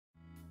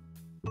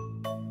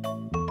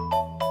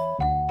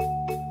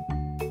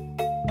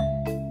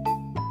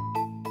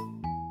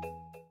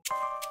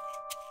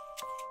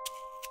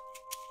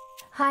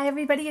Hi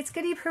everybody, it's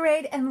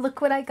Goodieparade, and look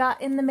what I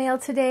got in the mail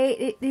today.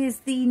 It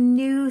is the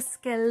new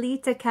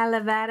Skelita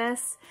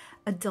Calaveras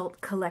adult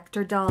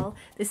collector doll.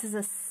 This is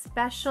a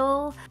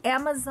special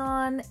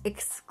Amazon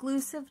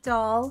exclusive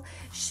doll.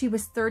 She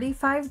was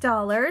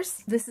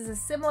 $35. This is a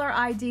similar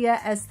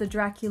idea as the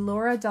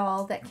Draculaura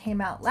doll that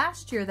came out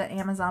last year that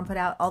Amazon put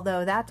out,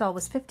 although that doll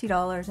was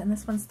 $50 and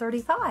this one's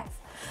 $35.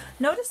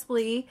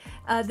 Noticeably,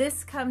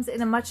 this comes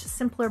in a much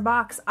simpler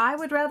box. I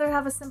would rather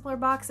have a simpler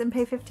box and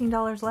pay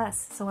 $15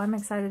 less, so I'm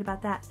excited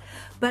about that.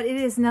 But it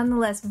is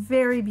nonetheless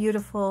very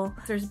beautiful.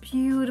 There's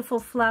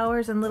beautiful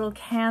flowers and little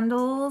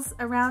candles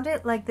around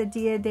it, like the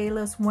Dia de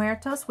los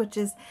Muertos, which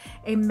is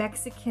a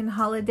Mexican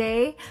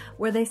holiday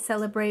where they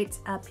celebrate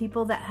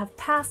people that have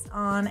passed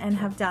on and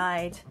have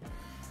died.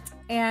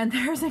 And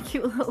there's a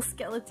cute little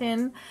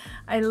skeleton.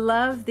 I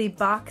love the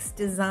box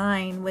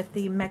design with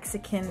the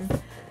Mexican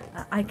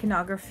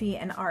iconography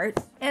and art.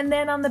 And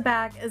then on the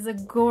back is a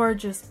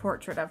gorgeous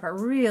portrait of her.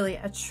 Really,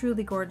 a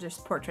truly gorgeous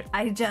portrait.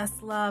 I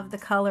just love the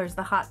colors,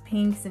 the hot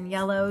pinks and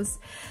yellows.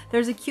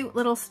 There's a cute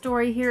little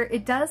story here.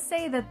 It does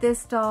say that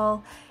this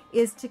doll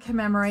is to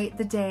commemorate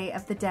the Day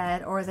of the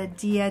Dead, or the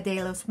Dia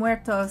de los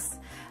Muertos,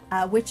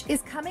 which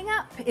is coming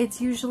up.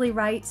 It's usually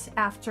right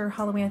after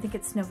Halloween. I think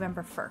it's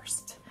November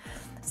 1st.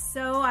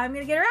 So I'm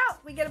gonna get her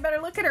out. We get a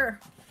better look at her.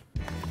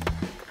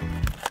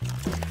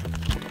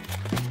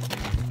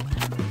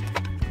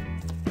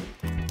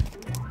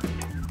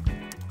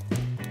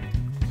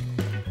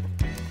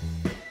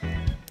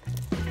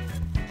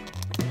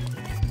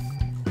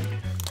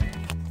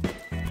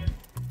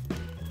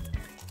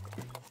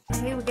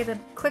 Okay, we get a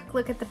quick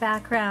look at the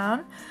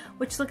background,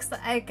 which looks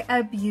like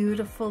a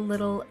beautiful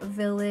little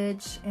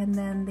village, and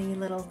then the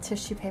little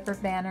tissue paper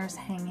banners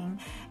hanging,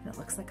 and it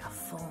looks like a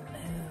full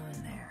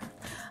moon there.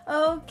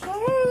 Okay,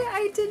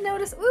 I did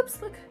notice,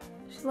 oops, look,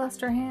 she lost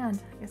her hand.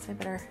 I guess I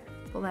better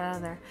pull that out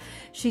of there.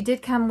 She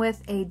did come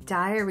with a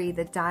diary.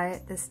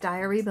 This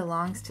diary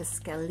belongs to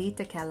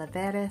Skelita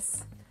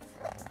Calaveras,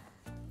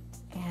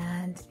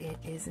 and it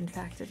is in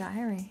fact a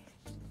diary.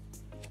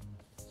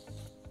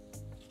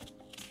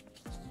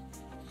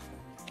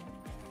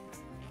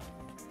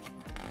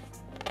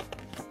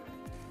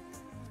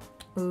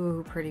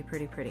 Ooh, pretty,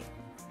 pretty, pretty.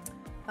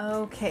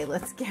 Okay,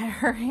 let's get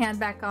her hand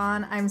back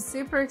on. I'm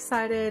super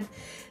excited.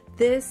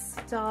 This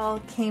doll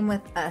came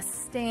with a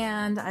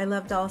stand. I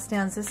love doll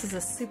stands. This is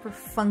a super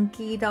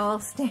funky doll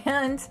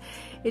stand.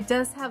 It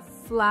does have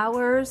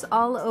flowers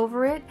all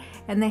over it,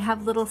 and they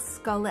have little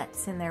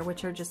skullettes in there,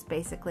 which are just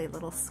basically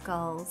little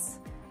skulls.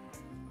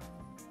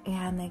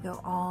 And they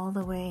go all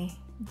the way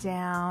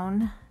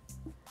down.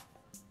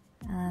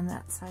 And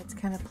that side's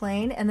kind of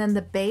plain. And then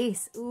the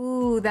base,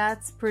 ooh,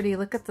 that's pretty.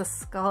 Look at the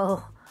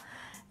skull.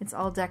 It's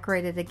all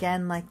decorated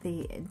again like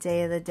the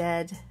Day of the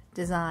Dead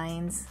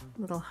designs,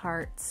 little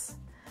hearts.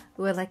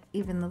 Ooh, I like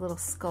even the little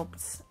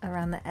sculpts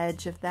around the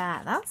edge of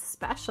that. That's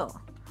special.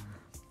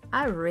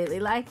 I really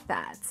like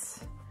that.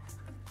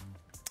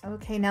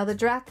 Okay, now the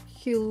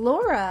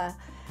Draculaura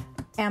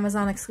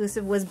Amazon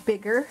exclusive was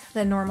bigger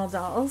than normal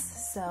dolls,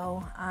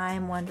 so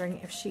I'm wondering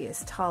if she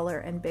is taller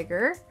and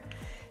bigger.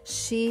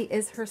 She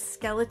is her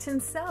skeleton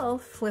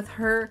self with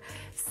her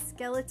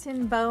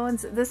skeleton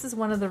bones. This is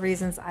one of the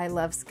reasons I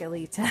love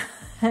Skelita.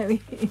 I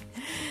mean,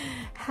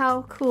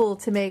 how cool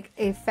to make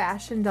a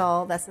fashion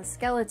doll that's a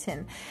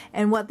skeleton.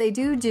 And what they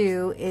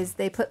do is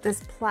they put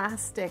this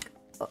plastic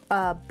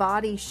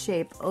body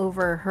shape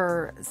over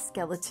her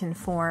skeleton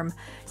form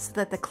so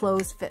that the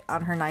clothes fit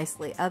on her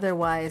nicely.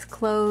 Otherwise,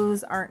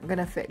 clothes aren't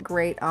gonna fit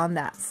great on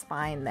that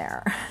spine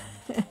there.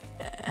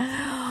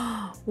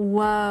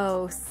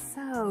 Whoa,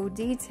 so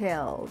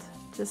detailed.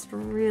 Just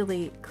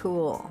really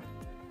cool.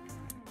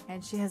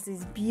 And she has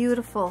these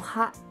beautiful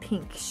hot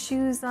pink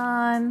shoes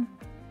on.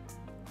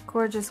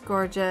 Gorgeous,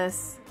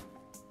 gorgeous.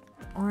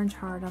 Orange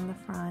heart on the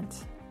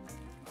front.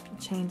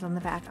 Chains on the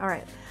back. All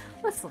right,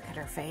 let's look at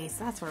her face.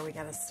 That's where we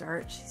gotta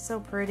start. She's so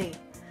pretty.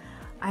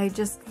 I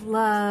just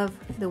love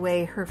the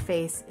way her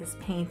face is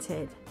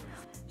painted.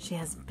 She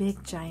has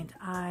big giant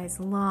eyes,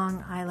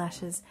 long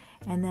eyelashes,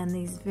 and then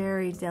these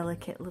very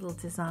delicate little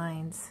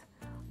designs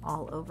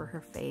all over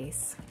her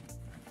face.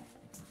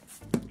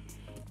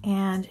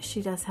 And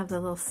she does have the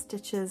little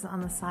stitches on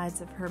the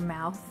sides of her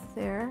mouth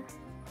there.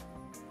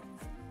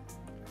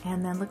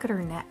 And then look at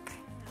her neck,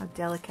 how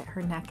delicate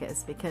her neck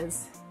is,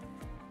 because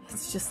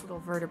it's just little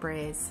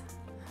vertebrae.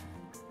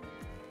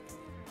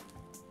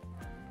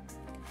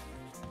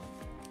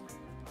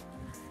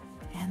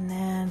 And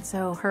then,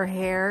 so her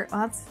hair,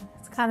 well, it's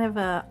kind of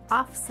a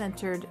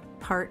off-centered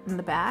part in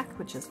the back,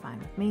 which is fine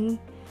with me.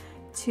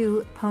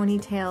 2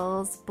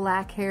 ponytails,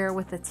 black hair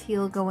with a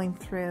teal going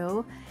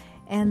through,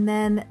 and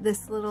then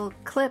this little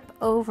clip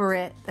over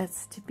it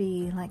that's to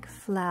be like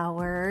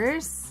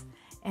flowers.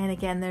 And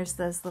again, there's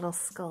those little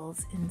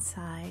skulls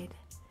inside,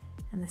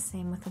 and the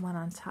same with the one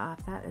on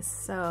top. That is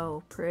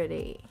so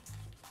pretty.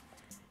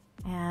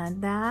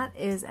 And that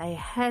is a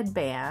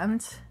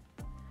headband,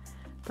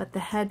 but the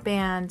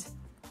headband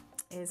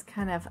is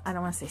kind of, I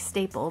don't want to say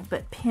stapled,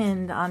 but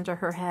pinned onto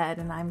her head,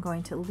 and I'm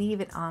going to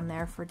leave it on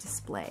there for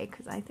display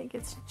because I think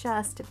it's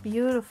just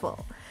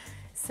beautiful.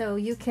 So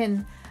you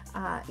can,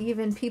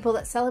 even people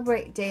that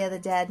celebrate Day of the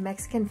Dead,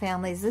 Mexican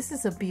families, this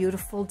is a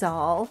beautiful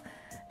doll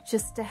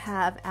just to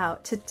have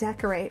out to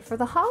decorate for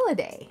the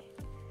holiday.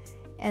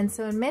 And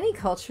so in many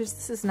cultures,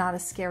 this is not a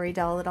scary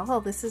doll at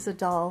all. This is a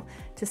doll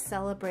to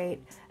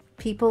celebrate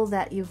people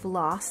that you've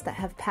lost, that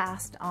have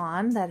passed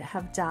on, that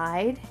have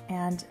died,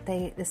 and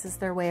this is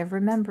their way of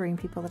remembering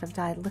people that have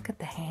died. Look at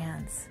the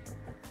hands,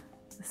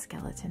 the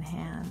skeleton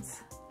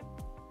hands.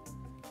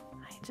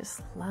 I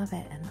just love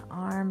it. And the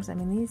arms, I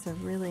mean, these are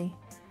really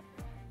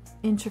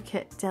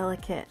intricate,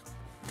 delicate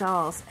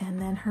dolls.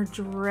 And then her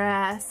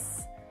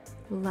dress,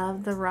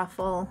 love the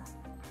ruffle.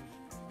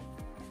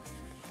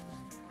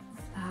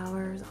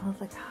 Flowers, all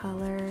the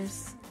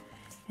colors.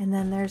 And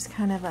then there's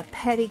kind of a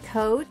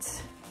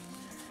petticoat.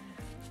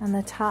 And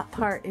the top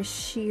part is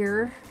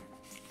sheer.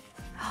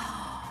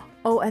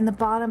 Oh, and the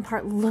bottom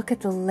part, look at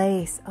the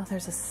lace. Oh,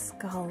 there's a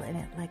skull in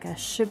it, like a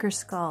sugar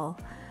skull.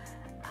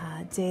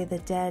 Day of the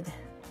Dead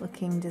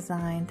looking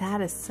design. That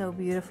is so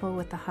beautiful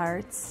with the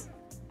hearts.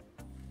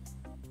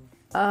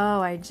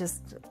 Oh, I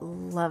just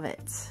love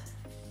it.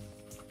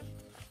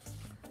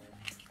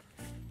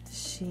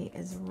 She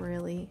is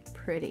really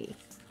pretty.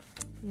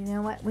 You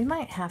know what? We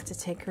might have to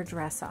take her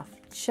dress off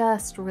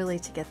just really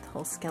to get the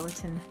whole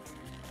skeleton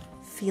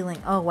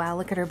feeling. Oh wow,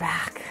 look at her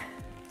back.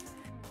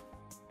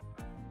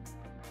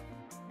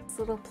 This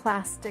little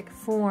plastic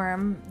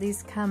form,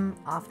 these come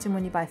often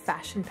when you buy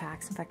fashion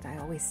packs. In fact, I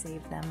always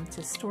save them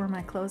to store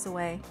my clothes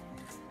away.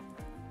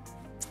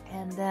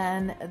 And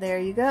then there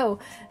you go.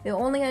 The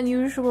only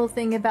unusual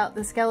thing about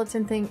the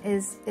skeleton thing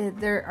is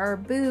there are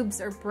boobs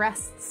or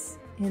breasts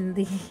in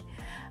the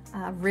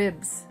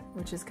ribs,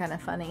 which is kind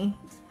of funny,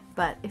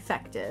 but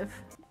effective.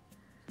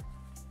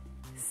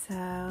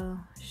 So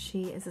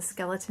she is a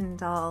skeleton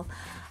doll.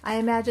 I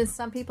imagine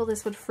some people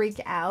this would freak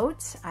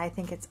out. I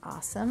think it's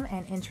awesome,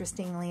 and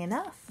interestingly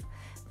enough,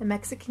 the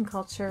Mexican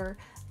culture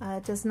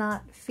does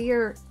not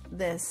fear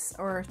this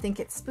or think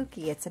it's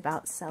spooky. It's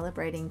about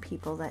celebrating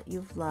people that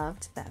you've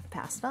loved that have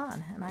passed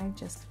on, and I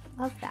just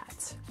love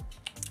that.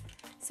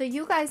 So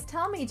you guys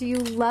tell me, do you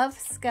love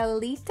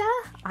Skelita?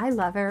 I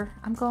love her.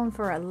 I'm going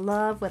for a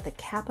love with a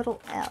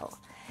capital L.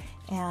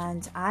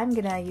 And I'm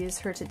gonna use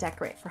her to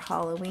decorate for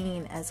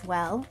Halloween as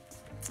well.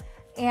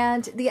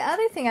 And the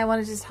other thing I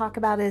wanted to talk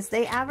about is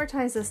they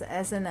advertise this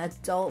as an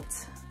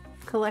adult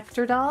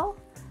collector doll.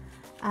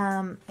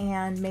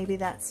 And maybe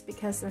that's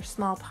because they're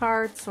small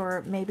parts,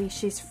 or maybe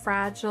she's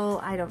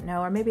fragile, I don't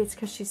know, or maybe it's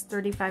because she's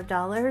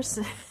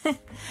 $35.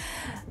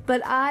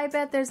 But I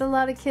bet there's a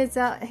lot of kids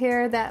out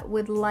here that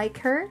would like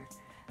her,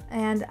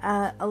 and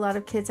a lot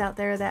of kids out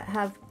there that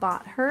have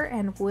bought her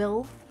and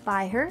will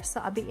buy her.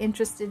 So I'll be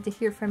interested to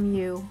hear from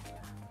you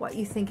what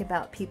you think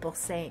about people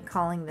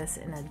calling this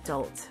an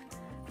adult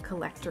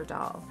collector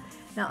doll.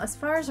 Now, as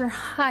far as her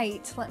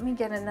height, let me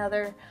get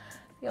another.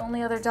 The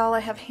only other doll I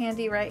have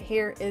handy right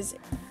here is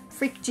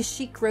Freak de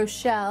Chic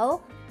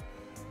Rochelle.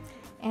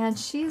 And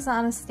she's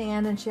on a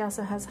stand, and she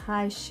also has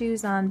high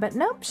shoes on. But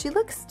nope, she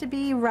looks to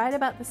be right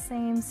about the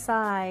same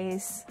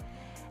size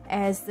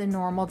as the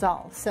normal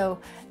doll. So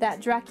that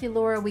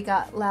Draculaura we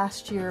got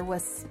last year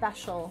was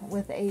special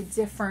with a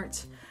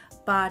different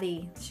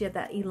body. She had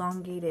that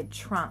elongated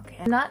trunk.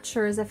 And I'm not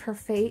sure as if her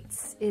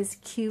face is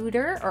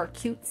cuter or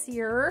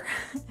cutesier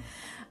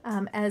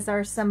as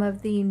are some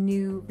of the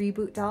new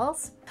reboot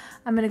dolls.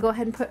 I'm gonna go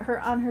ahead and put her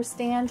on her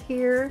stand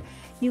here.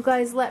 You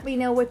guys let me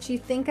know what you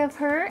think of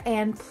her,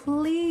 and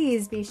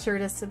please be sure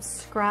to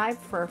subscribe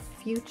for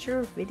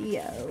future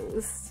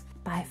videos.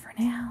 Bye for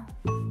now.